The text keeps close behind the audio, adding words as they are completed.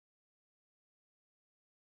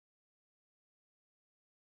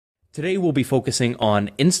Today we'll be focusing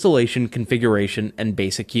on installation, configuration, and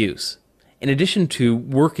basic use. In addition to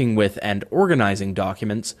working with and organizing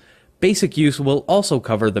documents, basic use will also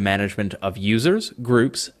cover the management of users,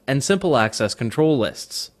 groups, and simple access control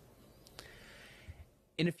lists.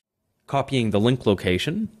 Copying the link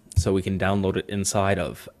location so we can download it inside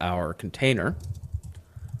of our container.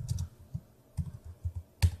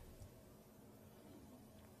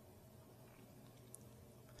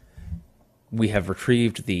 We have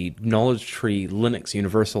retrieved the KnowledgeTree Linux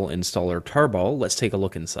Universal Installer tarball. Let's take a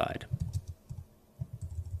look inside.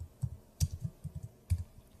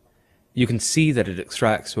 You can see that it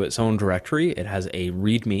extracts to its own directory. It has a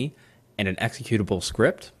README and an executable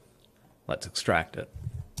script. Let's extract it.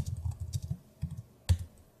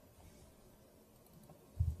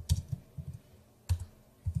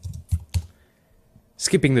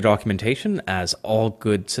 Skipping the documentation, as all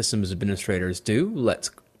good systems administrators do, let's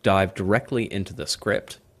dive directly into the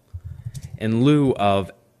script. In lieu of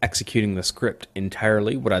executing the script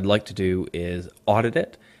entirely, what I'd like to do is audit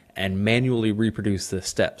it and manually reproduce the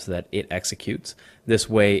steps that it executes. This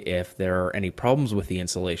way, if there are any problems with the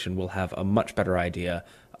installation, we'll have a much better idea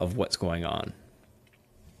of what's going on.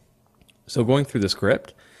 So going through the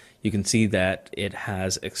script, you can see that it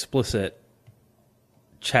has explicit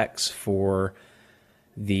checks for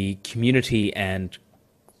the community and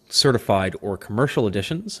certified or commercial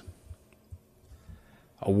editions,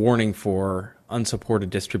 a warning for unsupported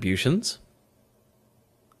distributions,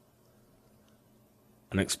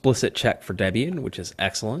 an explicit check for Debian, which is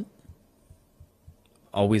excellent,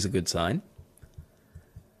 always a good sign.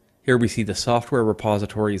 Here we see the software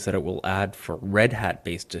repositories that it will add for Red Hat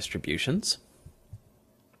based distributions.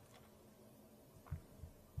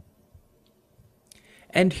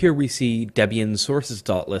 And here we see Debian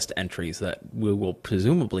sources.list entries that we will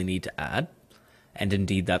presumably need to add. And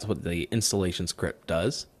indeed, that's what the installation script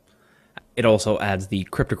does. It also adds the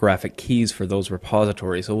cryptographic keys for those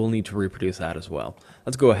repositories, so we'll need to reproduce that as well.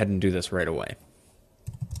 Let's go ahead and do this right away.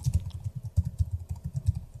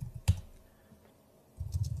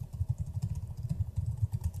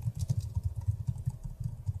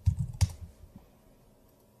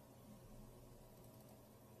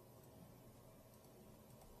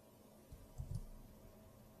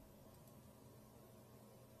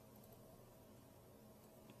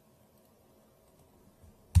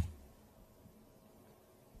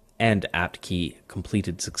 And apt key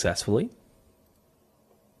completed successfully.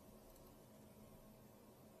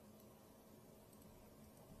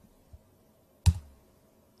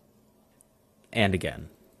 And again.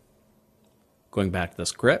 Going back to the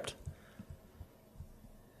script,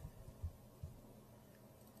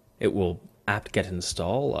 it will apt-get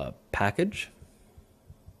install a package.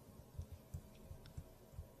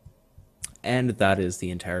 And that is the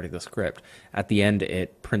entirety of the script. At the end,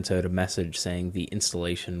 it prints out a message saying the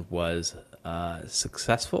installation was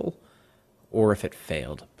successful or if it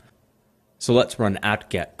failed. So let's run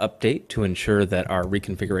apt-get update to ensure that our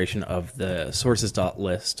reconfiguration of the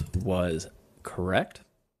sources.list was correct.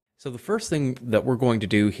 So the first thing that we're going to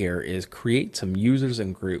do here is create some users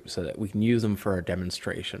and groups so that we can use them for our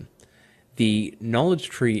demonstration. The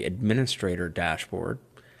KnowledgeTree administrator dashboard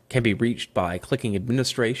can be reached by clicking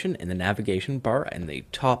Administration in the navigation bar in the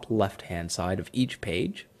top left-hand side of each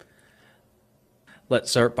page.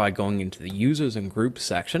 Let's start by going into the Users and Groups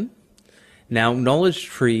section. Now,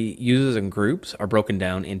 KnowledgeTree users and groups are broken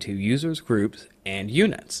down into users, groups, and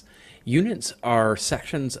units. Units are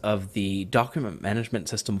sections of the document management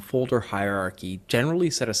system folder hierarchy generally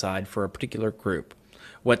set aside for a particular group.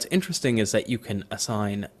 What's interesting is that you can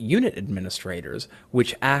assign unit administrators,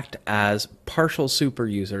 which act as partial super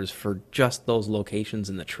users for just those locations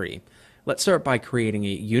in the tree. Let's start by creating a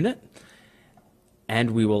unit,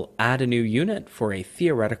 and we will add a new unit for a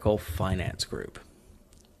theoretical finance group.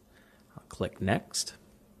 I'll click Next.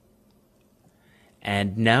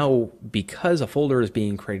 And now, because a folder is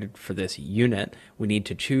being created for this unit, we need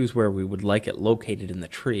to choose where we would like it located in the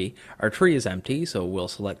tree. Our tree is empty, so we'll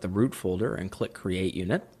select the root folder and click Create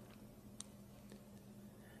Unit.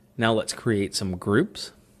 Now let's create some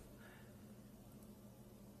groups.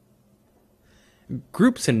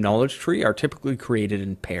 Groups in KnowledgeTree are typically created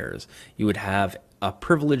in pairs. You would have a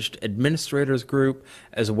privileged administrators group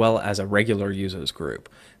as well as a regular users group.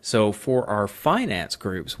 So for our finance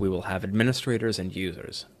groups, we will have administrators and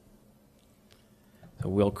users. So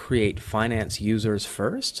we'll create finance users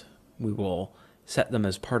first. We will set them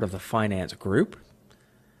as part of the finance group.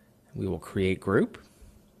 We will create group.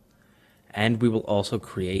 And we will also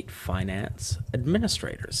create finance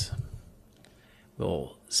administrators.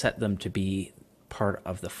 We'll set them to be part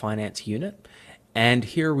of the finance unit. And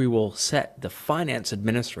here we will set the finance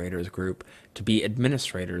administrators group to be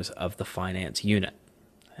administrators of the finance unit.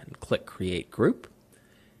 And click Create Group.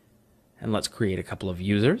 And let's create a couple of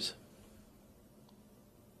users.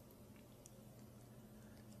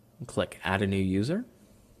 And click Add a new user.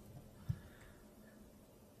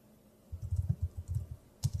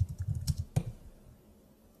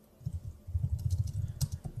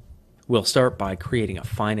 We'll start by creating a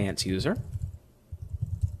finance user.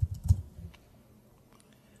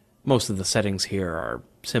 Most of the settings here are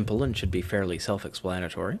simple and should be fairly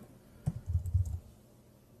self-explanatory.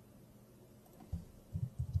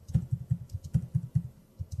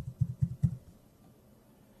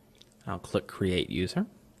 I'll click Create User.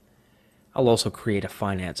 I'll also create a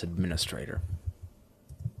finance administrator.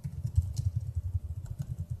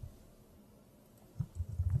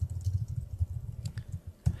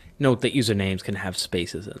 Note that usernames can have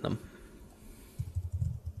spaces in them.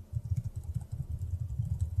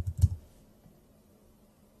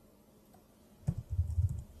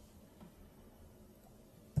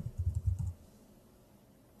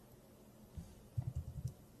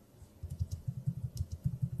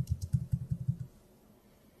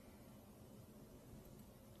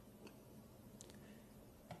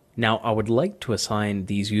 Now, I would like to assign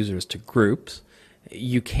these users to groups.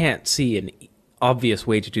 You can't see an obvious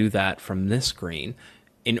way to do that from this screen.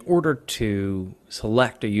 In order to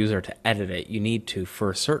select a user to edit it, you need to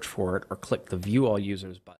first search for it or click the View All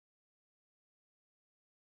Users button.